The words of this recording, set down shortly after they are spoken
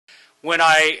When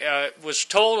I was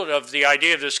told of the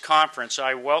idea of this conference,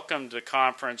 I welcomed the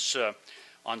conference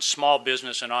on small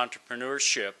business and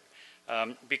entrepreneurship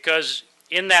because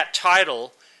in that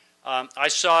title, I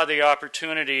saw the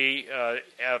opportunity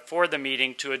for the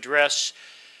meeting to address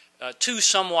two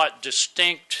somewhat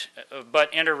distinct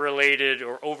but interrelated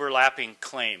or overlapping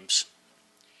claims.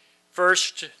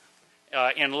 First,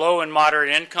 in low and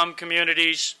moderate income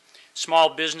communities,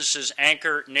 small businesses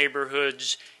anchor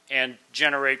neighborhoods and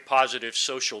generate positive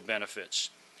social benefits.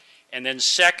 And then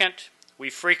second, we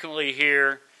frequently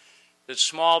hear that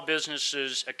small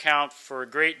businesses account for a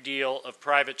great deal of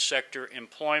private sector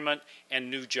employment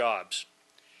and new jobs.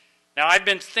 Now, I've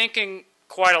been thinking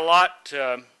quite a lot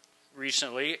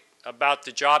recently about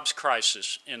the jobs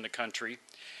crisis in the country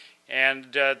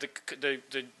and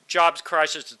the jobs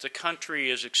crisis that the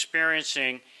country is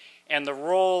experiencing and the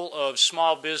role of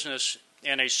small business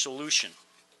in a solution.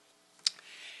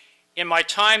 In my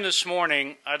time this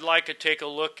morning, I'd like to take a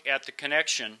look at the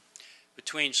connection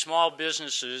between small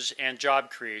businesses and job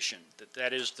creation.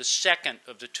 That is the second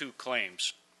of the two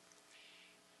claims.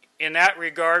 In that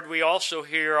regard, we also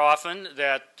hear often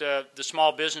that the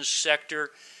small business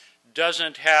sector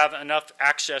doesn't have enough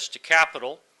access to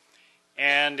capital,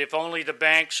 and if only the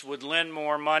banks would lend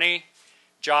more money,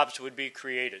 jobs would be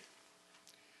created.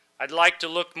 I'd like to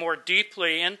look more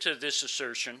deeply into this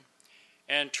assertion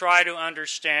and try to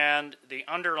understand the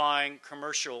underlying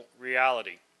commercial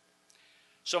reality.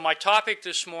 So my topic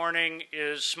this morning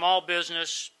is small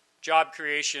business, job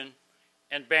creation,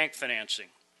 and bank financing.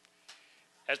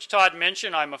 As Todd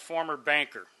mentioned, I'm a former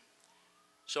banker.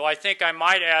 So I think I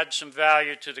might add some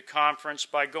value to the conference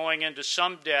by going into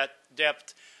some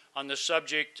depth on the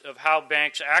subject of how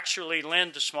banks actually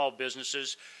lend to small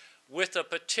businesses with a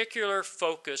particular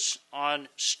focus on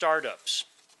startups.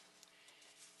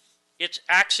 It's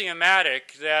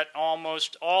axiomatic that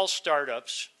almost all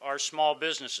startups are small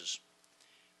businesses.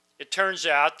 It turns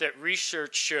out that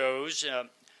research shows,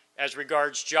 as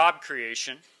regards job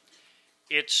creation,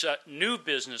 it's new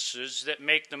businesses that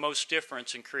make the most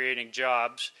difference in creating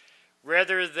jobs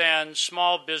rather than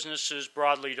small businesses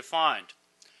broadly defined.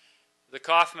 The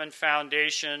Kauffman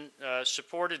Foundation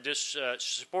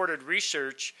supported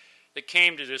research that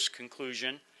came to this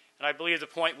conclusion, and I believe the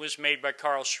point was made by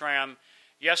Carl Schramm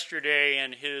yesterday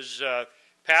in his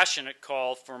passionate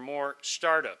call for more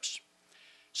startups.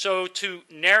 So to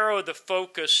narrow the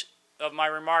focus of my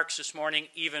remarks this morning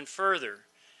even further,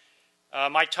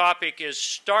 my topic is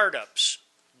startups,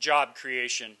 job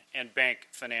creation, and bank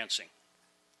financing.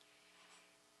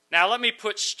 Now let me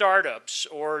put startups,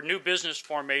 or new business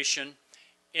formation,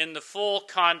 in the full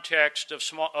context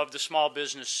of the small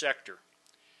business sector.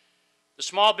 The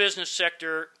small business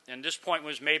sector, and this point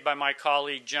was made by my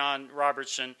colleague John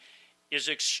Robertson, is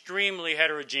extremely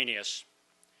heterogeneous.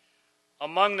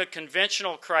 Among the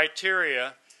conventional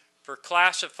criteria for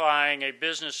classifying a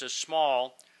business as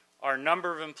small are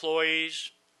number of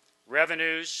employees,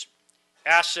 revenues,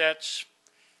 assets,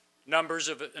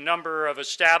 number of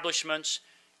establishments,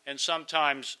 and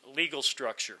sometimes legal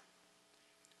structure.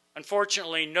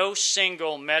 Unfortunately, no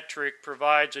single metric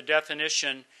provides a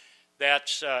definition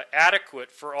that's adequate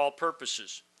for all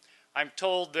purposes. I'm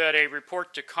told that a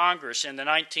report to Congress in the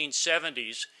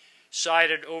 1970s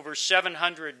cited over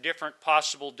 700 different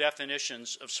possible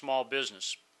definitions of small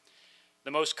business.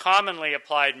 The most commonly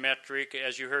applied metric,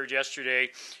 as you heard yesterday,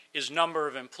 is number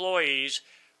of employees,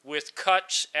 with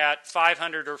cuts at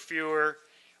 500 or fewer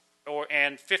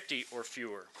and 50 or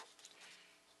fewer.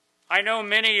 I know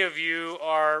many of you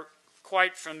are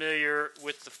quite familiar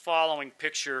with the following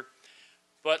picture,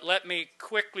 but let me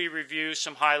quickly review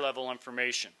some high-level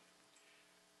information.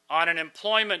 On an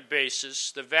employment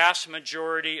basis, the vast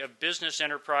majority of business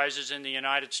enterprises in the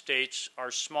United States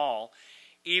are small,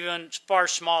 even far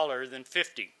smaller than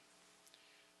 50.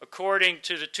 According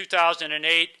to the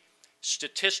 2008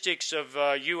 statistics of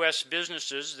U.S.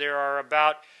 businesses, there are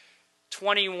about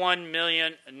 21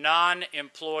 million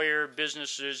non-employer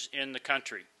businesses in the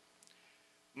country.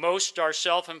 Most are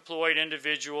self-employed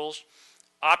individuals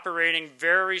operating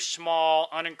very small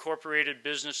unincorporated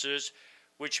businesses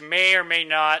which may or may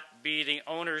not be the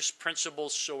owner's principal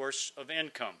source of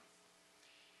income.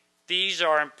 These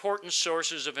are important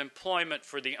sources of employment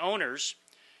for the owners,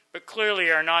 but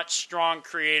clearly are not strong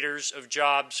creators of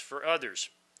jobs for others.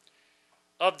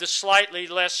 Of the slightly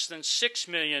less than 6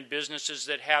 million businesses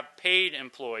that have paid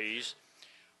employees,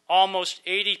 almost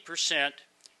 80%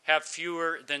 have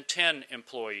fewer than 10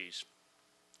 employees.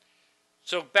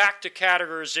 So back to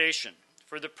categorization.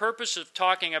 For the purpose of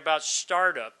talking about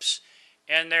startups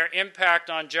and their impact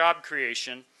on job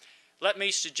creation, let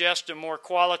me suggest a more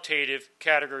qualitative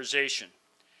categorization.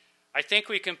 I think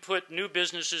we can put new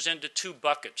businesses into two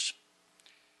buckets: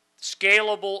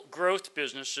 scalable growth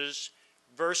businesses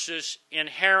versus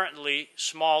inherently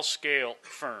small-scale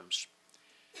firms.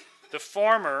 The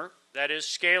former, that is,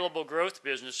 scalable growth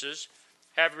businesses,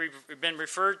 have been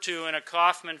referred to in a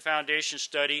Kauffman Foundation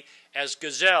study as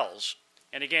gazelles.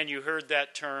 And again, you heard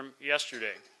that term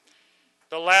yesterday.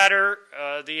 The latter,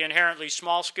 the inherently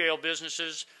small-scale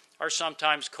businesses, are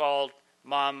sometimes called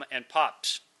mom and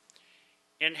pops.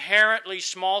 Inherently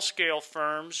small-scale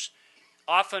firms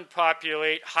often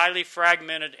populate highly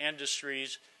fragmented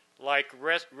industries like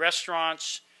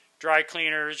restaurants, dry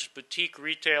cleaners, boutique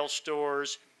retail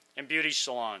stores, and beauty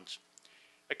salons.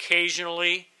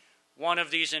 Occasionally, one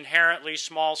of these inherently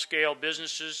small-scale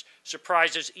businesses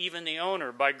surprises even the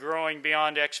owner by growing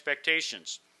beyond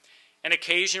expectations. And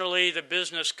occasionally, the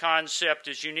business concept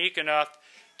is unique enough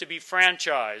to be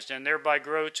franchised and thereby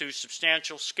grow to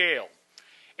substantial scale.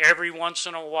 Every once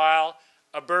in a while,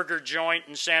 a burger joint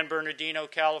in San Bernardino,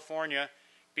 California,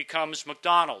 becomes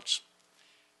McDonald's.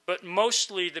 But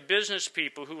mostly the business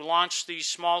people who launch these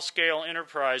small-scale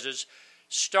enterprises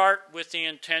start with the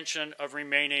intention of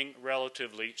remaining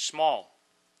relatively small.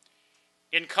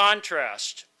 In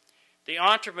contrast, the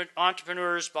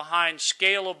entrepreneurs behind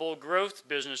scalable growth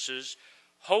businesses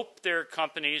hope their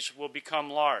companies will become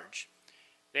large.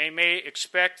 They may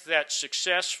expect that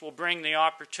success will bring the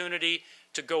opportunity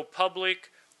to go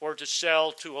public or to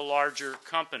sell to a larger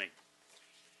company.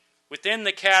 Within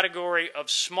the category of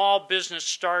small business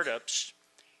startups,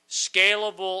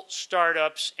 scalable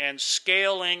startups and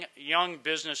scaling young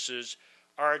businesses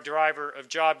are a driver of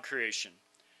job creation.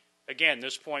 Again,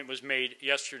 this point was made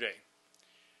yesterday.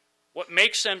 What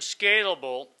makes them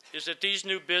scalable is that these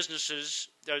new businesses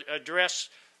address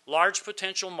large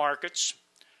potential markets,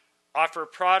 offer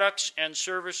products and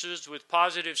services with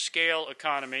positive scale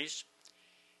economies,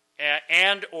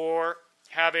 and or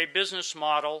have a business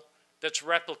model that's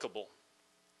replicable.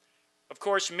 Of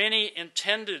course, many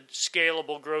intended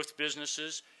scalable growth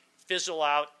businesses fizzle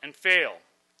out and fail.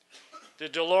 The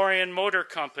DeLorean Motor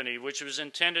Company, which was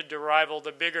intended to rival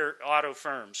the bigger auto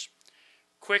firms,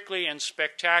 quickly and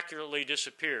spectacularly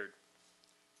disappeared.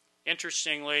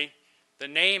 Interestingly, the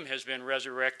name has been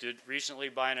resurrected recently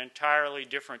by an entirely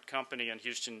different company in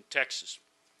Houston, Texas.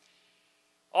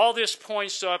 All this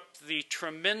points up the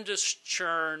tremendous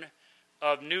churn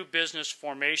of new business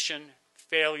formation,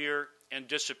 failure, and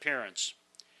disappearance.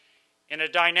 In a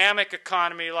dynamic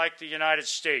economy like the United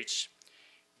States,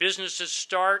 businesses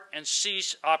start and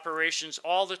cease operations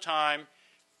all the time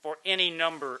for any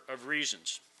number of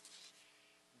reasons.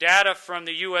 Data from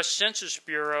the U.S. Census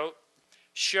Bureau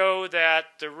show that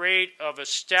the rate of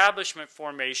establishment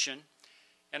formation,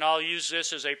 and I'll use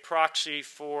this as a proxy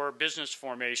for business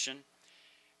formation,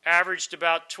 averaged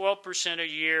about 12% a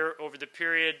year over the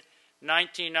period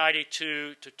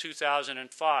 1992 to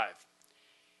 2005.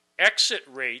 Exit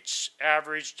rates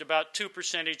averaged about 2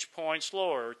 percentage points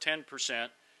lower, or 10%,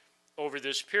 over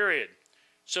this period.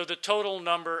 So the total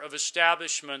number of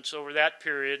establishments over that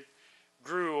period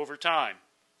grew over time.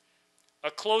 A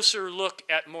closer look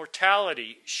at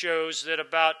mortality shows that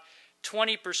about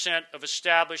 20% of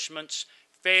establishments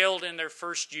failed in their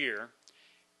first year,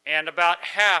 and about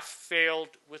half failed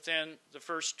within the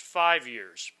first 5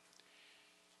 years.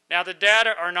 Now, the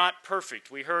data are not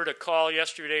perfect. We heard a call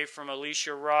yesterday from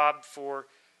Alicia Robb for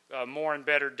more and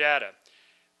better data.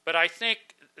 But I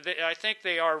think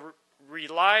they are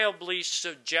reliably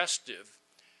suggestive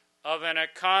of an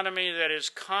economy that is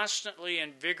constantly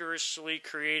and vigorously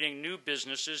creating new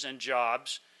businesses and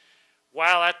jobs,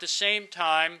 while at the same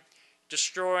time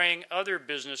destroying other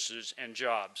businesses and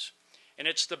jobs. And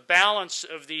it's the balance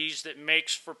of these that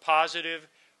makes for positive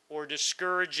or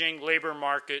discouraging labor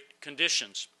market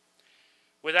conditions.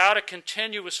 Without a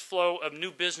continuous flow of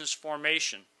new business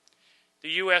formation, the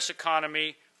U.S.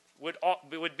 economy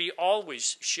would be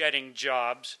always shedding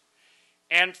jobs.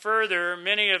 And further,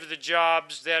 many of the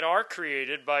jobs that are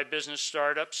created by business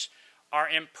startups are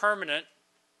impermanent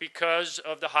because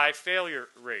of the high failure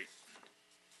rate.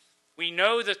 We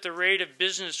know that the rate of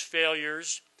business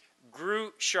failures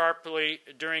grew sharply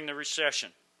during the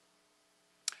recession.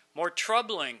 More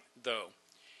troubling, though,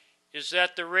 is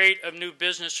that the rate of new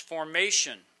business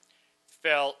formation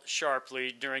fell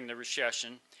sharply during the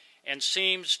recession and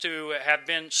seems to have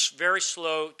been very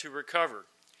slow to recover.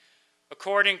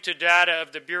 According to data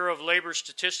of the Bureau of Labor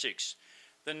Statistics,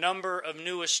 the number of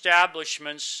new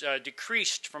establishments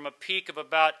decreased from a peak of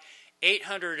about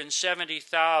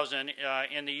 870,000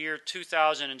 in the year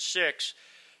 2006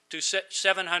 to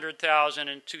 700,000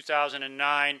 in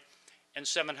 2009 and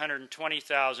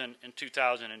 720,000 in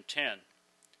 2010.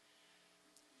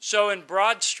 So in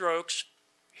broad strokes,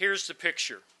 here's the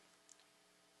picture.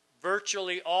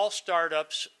 Virtually all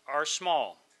startups are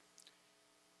small.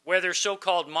 Whether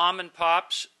so-called mom and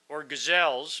pops or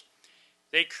gazelles,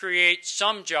 they create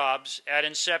some jobs at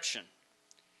inception.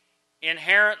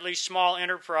 Inherently small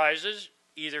enterprises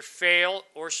either fail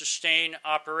or sustain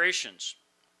operations,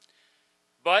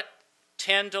 but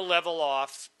tend to level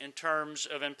off in terms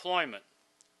of employment.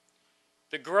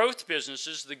 The growth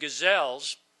businesses, the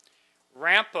gazelles,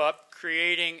 ramp up,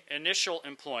 creating initial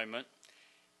employment.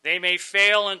 They may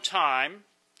fail in time,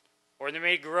 or they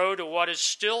may grow to what is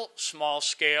still small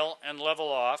scale and level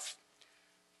off,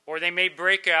 or they may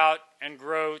break out and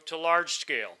grow to large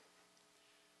scale.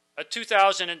 A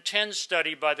 2010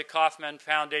 study by the Kauffman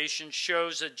Foundation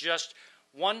shows that just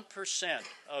 1%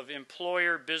 of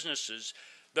employer businesses,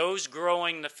 those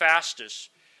growing the fastest,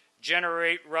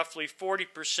 generate roughly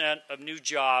 40% of new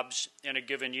jobs in a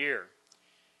given year.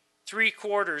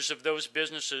 3/4 of those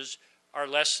businesses are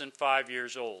less than 5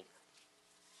 years old.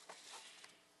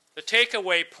 The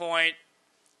takeaway point,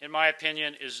 in my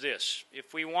opinion, is this.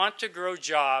 If we want to grow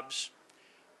jobs,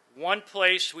 one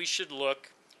place we should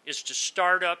look is to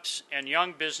startups and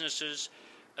young businesses,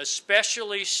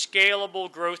 especially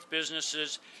scalable growth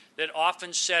businesses that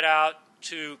often set out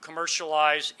to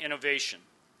commercialize innovation.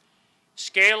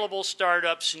 Scalable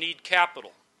startups need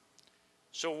capital.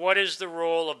 So what is the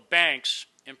role of banks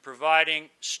in providing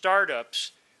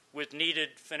startups with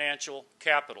needed financial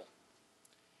capital?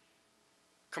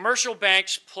 Commercial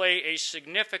banks play a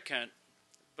significant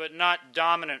but not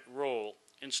dominant role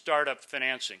in startup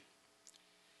financing.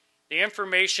 The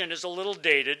information is a little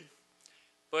dated,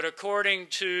 but according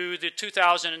to the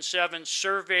 2007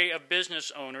 Survey of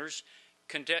Business Owners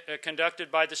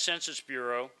conducted by the Census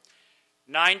Bureau,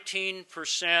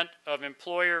 19% of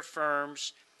employer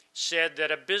firms said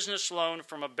that a business loan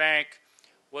from a bank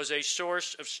was a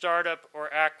source of startup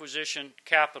or acquisition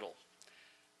capital.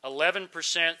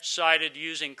 11% cited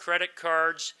using credit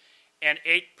cards, and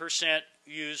 8%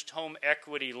 used home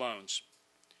equity loans.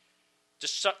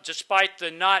 Despite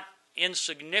the not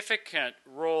insignificant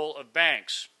role of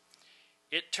banks,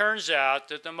 it turns out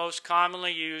that the most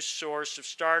commonly used source of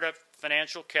startup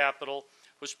financial capital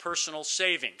was personal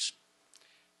savings,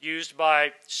 used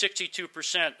by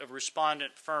 62% of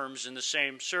respondent firms in the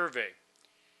same survey.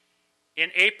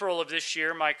 In April of this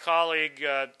year, my colleague,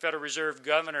 Federal Reserve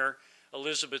Governor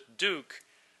Elizabeth Duke,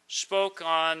 spoke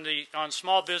on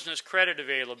small business credit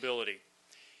availability.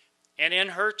 And in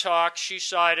her talk, she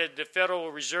cited the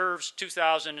Federal Reserve's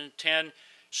 2010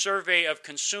 Survey of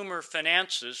Consumer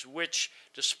Finances, which,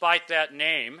 despite that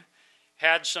name,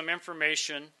 had some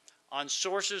information on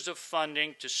sources of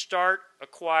funding to start,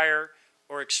 acquire,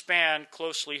 or expand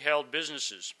closely held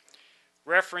businesses.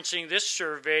 Referencing this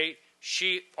survey,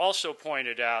 she also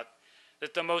pointed out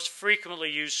that the most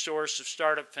frequently used source of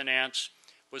startup finance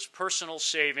was personal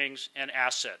savings and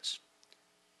assets.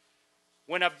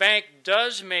 When a bank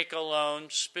does make a loan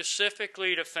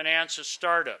specifically to finance a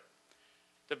startup,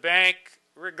 the bank,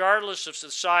 regardless of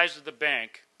the size of the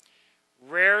bank,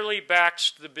 rarely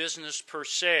backs the business per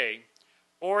se,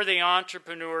 or the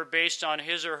entrepreneur based on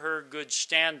his or her good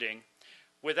standing,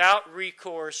 without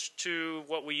recourse to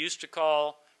what we used to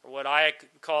call, or what I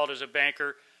called as a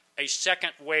banker, a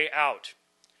second way out.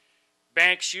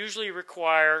 Banks usually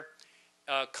require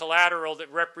collateral that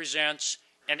represents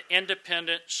an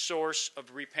independent source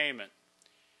of repayment.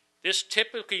 This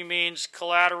typically means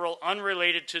collateral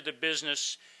unrelated to the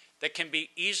business that can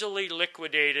be easily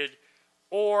liquidated,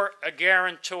 or a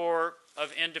guarantor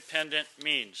of independent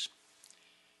means.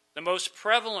 The most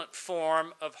prevalent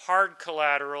form of hard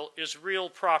collateral is real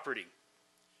property.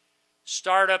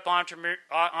 Startup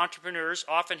entrepreneurs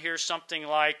often hear something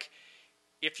like,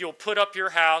 "If you'll put up your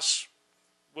house,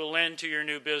 we'll lend to your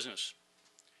new business."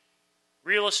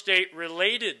 Real estate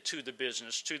related to the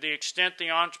business, to the extent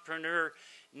the entrepreneur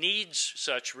needs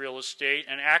such real estate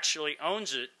and actually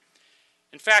owns it,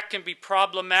 in fact can be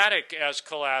problematic as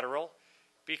collateral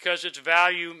because its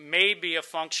value may be a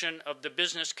function of the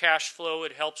business cash flow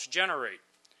it helps generate.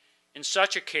 In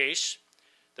such a case,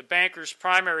 the banker's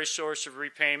primary source of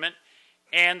repayment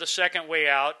and the second way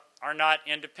out are not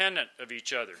independent of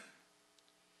each other.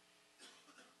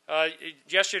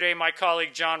 Yesterday, my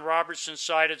colleague John Robertson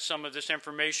cited some of this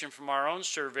information from our own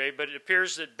survey, but it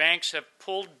appears that banks have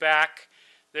pulled back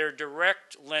their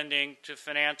direct lending to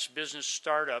finance business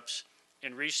startups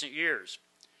in recent years.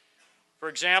 For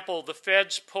example, the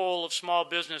Fed's poll of small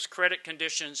business credit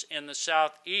conditions in the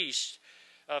Southeast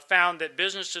found that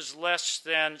businesses less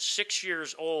than 6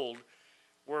 years old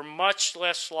were much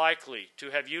less likely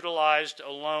to have utilized a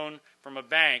loan from a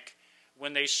bank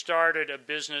when they started a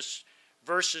business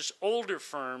versus older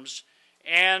firms,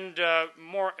 and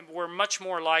were much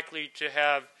more likely to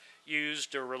have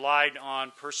used or relied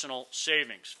on personal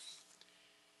savings.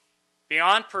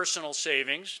 Beyond personal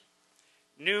savings,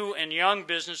 new and young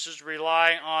businesses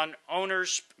rely on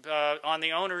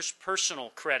the owner's personal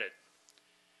credit.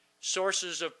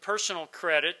 Sources of personal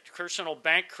credit, personal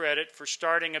bank credit for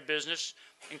starting a business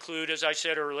include, as I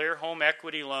said earlier, home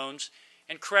equity loans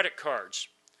and credit cards.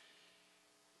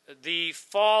 The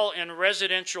fall in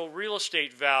residential real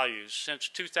estate values since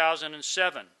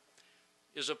 2007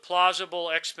 is a plausible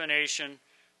explanation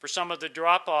for some of the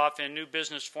drop-off in new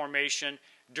business formation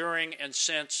during and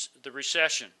since the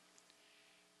recession.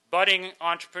 Budding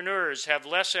entrepreneurs have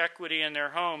less equity in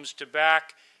their homes to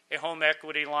back a home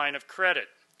equity line of credit.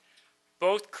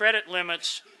 Both credit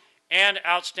limits and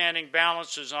outstanding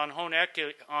balances on home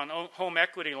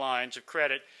equity lines of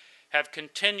credit have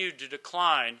continued to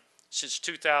decline since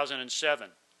 2007.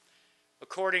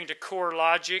 According to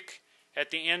CoreLogic,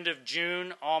 at the end of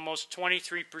June, almost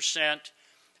 23%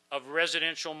 of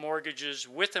residential mortgages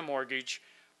with a mortgage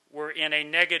were in a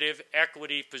negative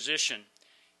equity position,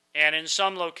 and in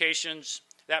some locations,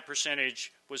 that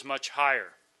percentage was much higher.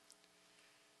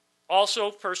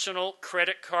 Also, personal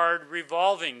credit card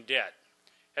revolving debt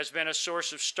has been a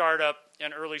source of startup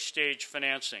and early-stage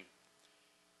financing.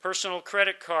 Personal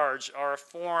credit cards are a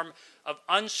form of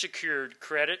unsecured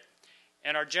credit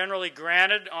and are generally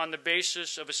granted on the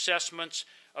basis of assessments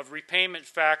of repayment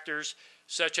factors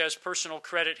such as personal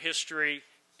credit history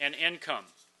and income.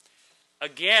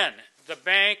 Again, the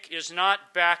bank is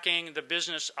not backing the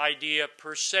business idea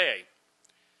per se.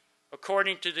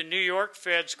 According to the New York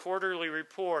Fed's quarterly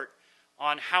report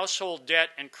on household debt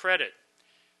and credit,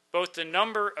 both the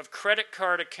number of credit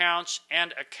card accounts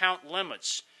and account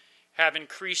limits have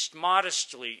increased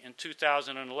modestly in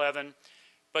 2011,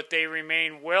 but they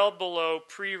remain well below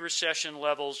pre-recession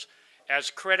levels as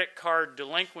credit card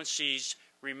delinquencies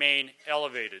remain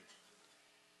elevated.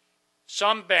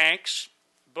 Some banks,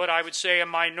 but I would say a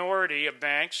minority of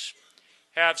banks,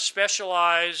 have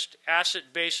specialized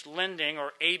asset-based lending,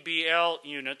 or ABL,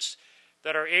 units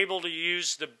that are able to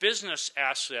use the business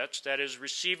assets, that is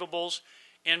receivables,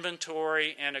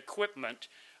 inventory, and equipment,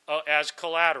 as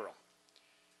collateral.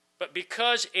 But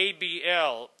because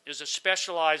ABL is a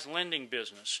specialized lending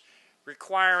business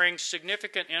requiring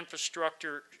significant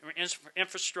infrastructure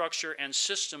and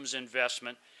systems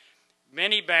investment,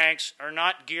 many banks are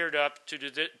not geared up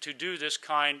to do this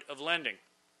kind of lending.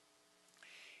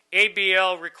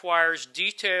 ABL requires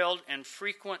detailed and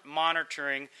frequent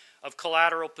monitoring of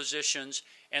collateral positions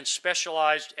and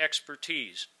specialized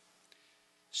expertise.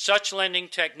 Such lending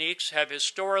techniques have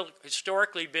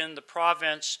historically been the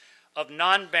province of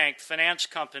non-bank finance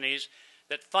companies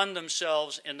that fund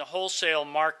themselves in the wholesale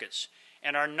markets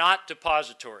and are not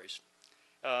depositories,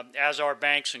 as are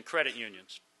banks and credit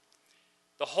unions.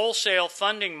 The wholesale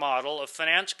funding model of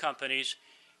finance companies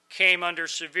came under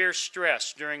severe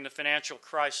stress during the financial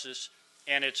crisis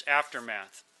and its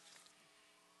aftermath.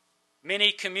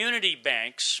 Many community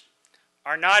banks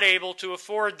are not able to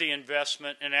afford the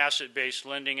investment in asset-based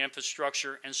lending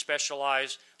infrastructure and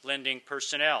specialized lending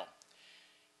personnel.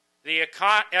 The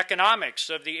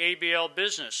economics of the ABL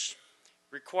business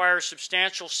require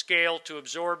substantial scale to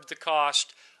absorb the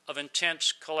cost of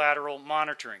intense collateral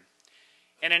monitoring.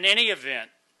 And in any event,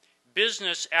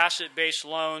 business asset-based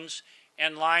loans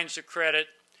and lines of credit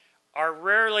are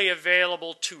rarely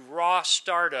available to raw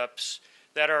startups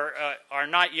that are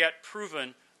not yet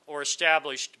proven or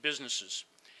established businesses.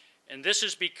 And this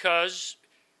is because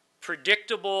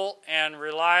predictable and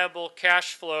reliable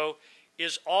cash flow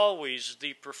is always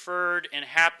the preferred and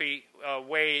happy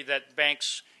way that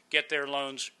banks get their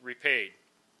loans repaid.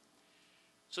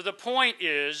 So the point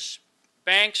is,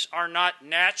 banks are not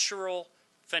natural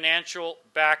financial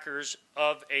backers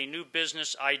of a new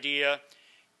business idea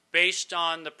based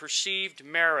on the perceived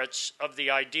merits of the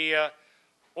idea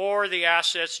or the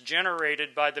assets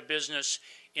generated by the business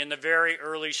in the very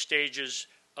early stages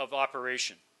of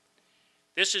operation.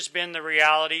 This has been the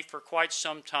reality for quite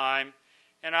some time,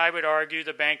 and I would argue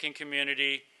the banking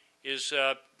community is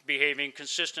behaving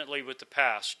consistently with the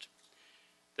past.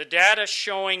 The data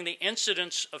showing the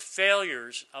incidence of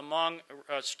failures among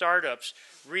startups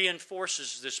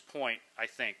reinforces this point, I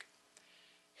think.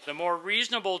 The more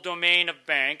reasonable domain of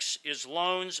banks is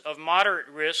loans of moderate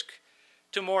risk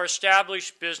to more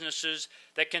established businesses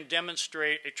that can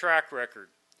demonstrate a track record.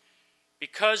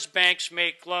 Because banks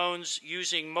make loans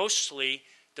using mostly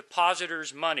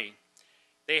depositors' money,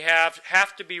 they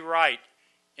have to be right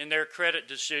in their credit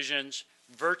decisions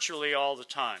virtually all the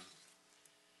time.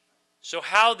 So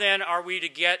how then are we to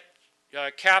get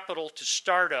capital to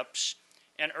startups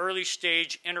and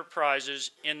early-stage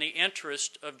enterprises in the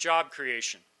interest of job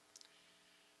creation.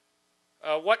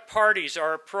 What parties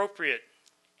are appropriate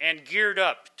and geared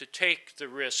up to take the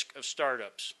risk of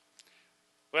startups?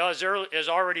 Well, as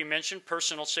already mentioned,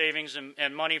 personal savings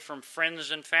and money from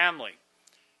friends and family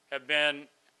have been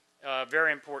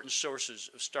very important sources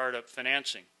of startup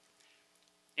financing.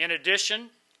 In addition,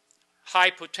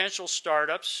 high-potential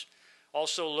startups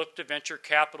also look to venture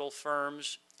capital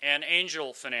firms and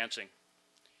angel financing.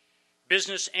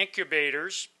 Business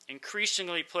incubators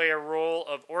increasingly play a role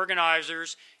of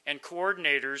organizers and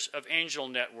coordinators of angel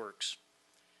networks.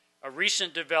 A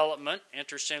recent development,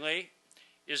 interestingly,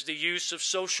 is the use of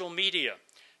social media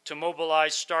to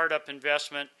mobilize startup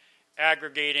investment,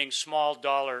 aggregating small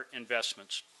dollar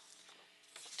investments.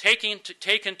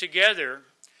 Taken together,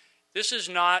 this is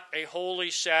not a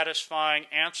wholly satisfying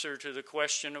answer to the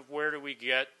question of where do we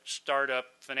get startup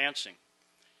financing.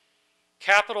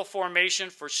 Capital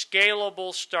formation for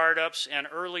scalable startups and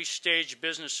early-stage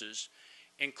businesses,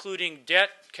 including debt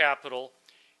capital,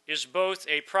 is both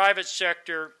a private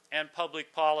sector and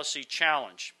public policy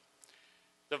challenge.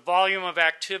 The volume of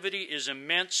activity is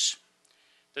immense,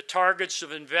 the targets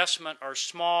of investment are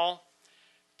small,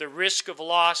 the risk of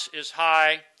loss is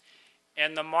high,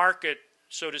 and the market,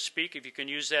 so to speak, if you can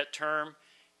use that term,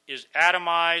 is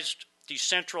atomized,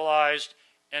 decentralized,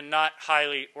 and not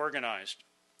highly organized.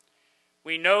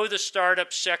 We know the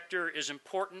startup sector is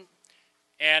important,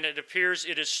 and it appears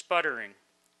it is sputtering.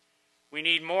 We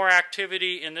need more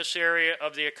activity in this area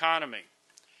of the economy.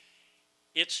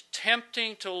 It's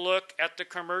tempting to look at the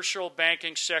commercial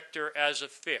banking sector as a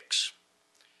fix.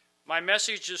 My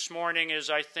message this morning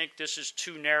is I think this is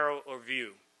too narrow a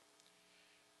view.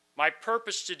 My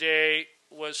purpose today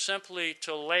was simply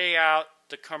to lay out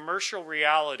the commercial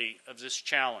reality of this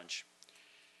challenge.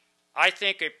 I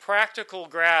think a practical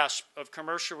grasp of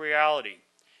commercial reality,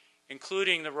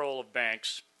 including the role of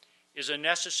banks, is a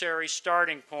necessary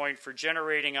starting point for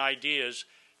generating ideas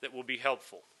that will be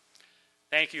helpful.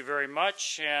 Thank you very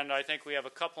much, and I think we have a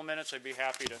couple minutes. I'd be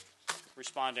happy to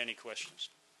respond to any questions.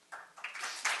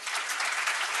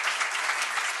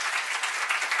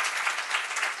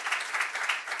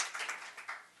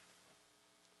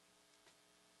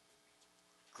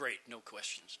 Great, no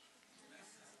questions.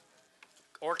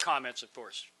 Or comments, of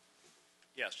course.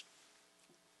 Yes.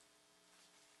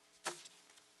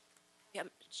 Yeah,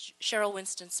 Cheryl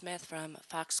Winston-Smith from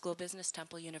Fox School Business,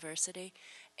 Temple University.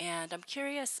 And I'm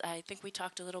curious, I think we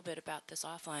talked a little bit about this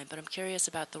offline, but I'm curious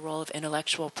about the role of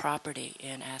intellectual property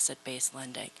in asset-based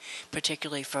lending,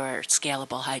 particularly for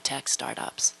scalable high-tech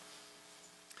startups.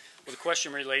 Well, the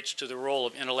question relates to the role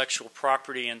of intellectual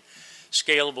property in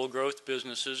scalable growth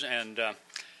businesses. And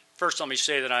first, let me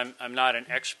say that I'm not an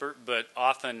expert, but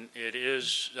often it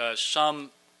is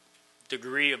some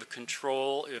degree of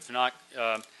control, if not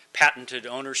patented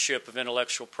ownership of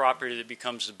intellectual property, that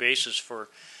becomes the basis for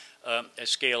a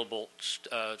scalable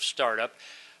startup.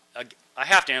 I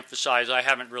have to emphasize I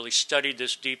haven't really studied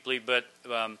this deeply, but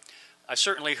I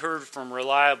certainly heard from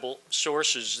reliable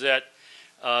sources that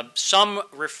some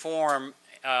reform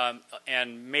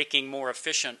and making more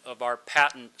efficient of our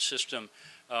patent system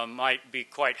might be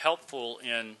quite helpful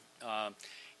in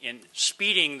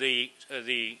speeding the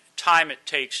time it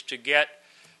takes to get,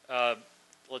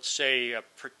 let's say, a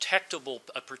protected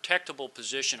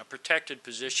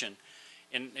position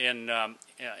in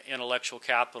intellectual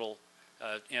capital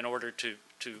in order to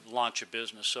launch a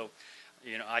business. So,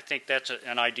 I think that's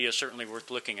an idea certainly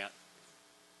worth looking at.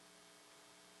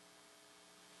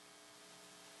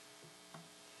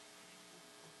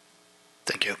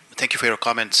 Thank you. Thank you for your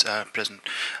comments, President.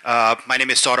 My name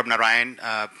is Saurabh Narayan.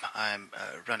 I'm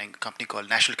running a company called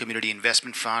National Community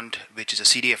Investment Fund, which is a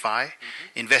CDFI,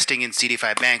 investing in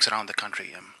CDFI banks around the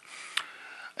country.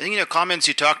 I think in your comments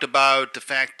you talked about the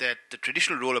fact that the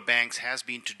traditional role of banks has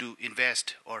been to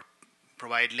invest or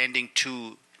provide lending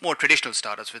to more traditional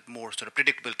startups with more sort of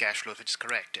predictable cash flows, which is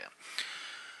correct.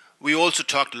 We also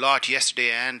talked a lot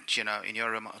yesterday and in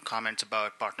your comments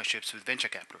about partnerships with venture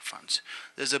capital funds.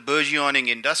 There's a burgeoning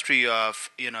industry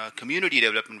of community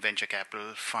development venture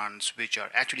capital funds which are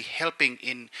actually helping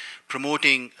in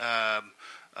promoting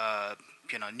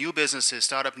new businesses,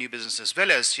 startup new businesses, as well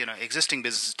as existing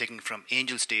businesses taking from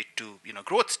angel stage to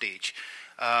growth stage.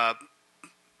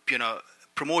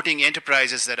 Promoting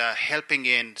enterprises that are helping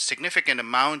in significant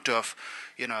amount of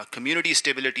community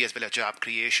stability as well as job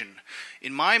creation.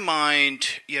 In my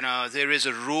mind, there is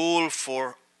a role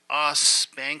for us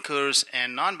bankers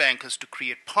and non-bankers to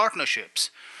create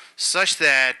partnerships such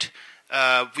that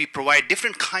we provide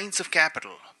different kinds of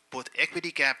capital, both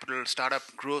equity capital, startup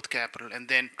growth capital, and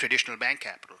then traditional bank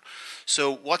capital.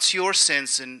 So what's your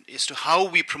sense as to how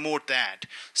we promote that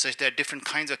such that different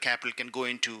kinds of capital can go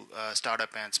into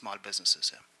startup and small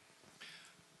businesses?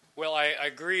 Well, I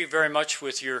agree very much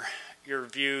with your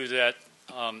view that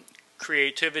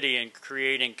creativity and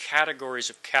creating categories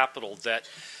of capital that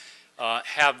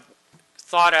have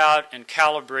thought out and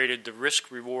calibrated the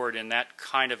risk reward in that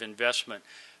kind of investment.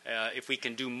 If we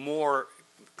can do more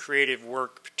creative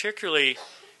work, particularly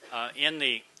in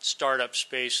the startup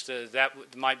space,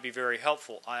 that might be very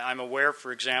helpful. I'm aware,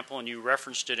 for example, and you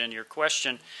referenced it in your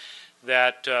question,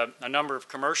 that a number of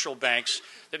commercial banks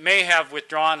that may have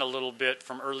withdrawn a little bit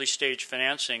from early stage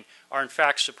financing are in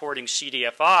fact supporting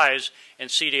CDFIs, and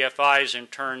CDFIs in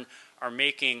turn are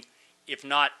making, if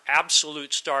not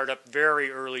absolute startup,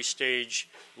 very early stage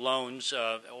loans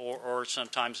or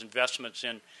sometimes investments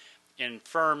in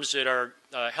firms that are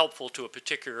helpful to a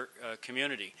particular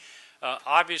community.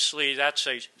 Obviously, that's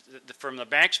from the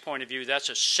bank's point of view, that's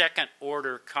a second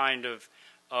order kind of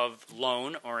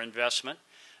loan or investment.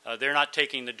 They're not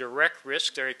taking the direct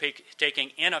risk. They're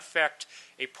taking, in effect,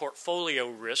 a portfolio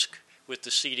risk with the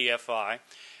CDFI.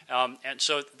 And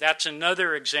so that's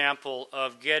another example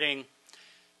of getting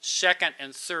second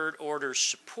and third order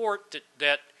support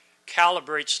that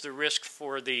calibrates the risk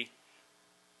for the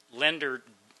lender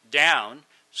down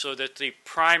so that the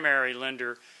primary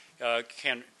lender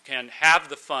can have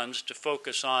the funds to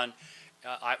focus on,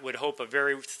 I would hope, a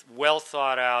very well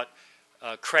thought out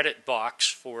credit box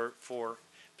for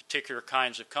particular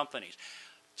kinds of companies.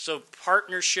 So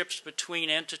partnerships between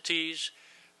entities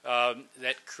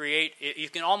that create, you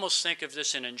can almost think of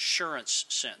this in insurance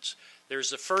sense. There's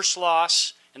the first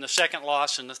loss and the second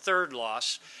loss and the third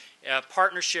loss.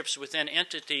 Partnerships within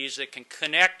entities that can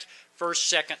connect first,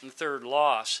 second, and third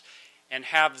loss and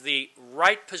have the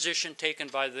right position taken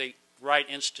by the right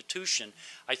institution,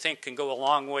 I think can go a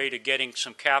long way to getting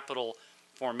some capital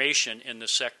formation in the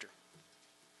sector.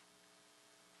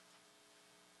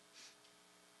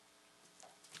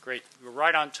 Great. We're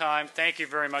right on time. Thank you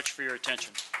very much for your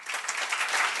attention.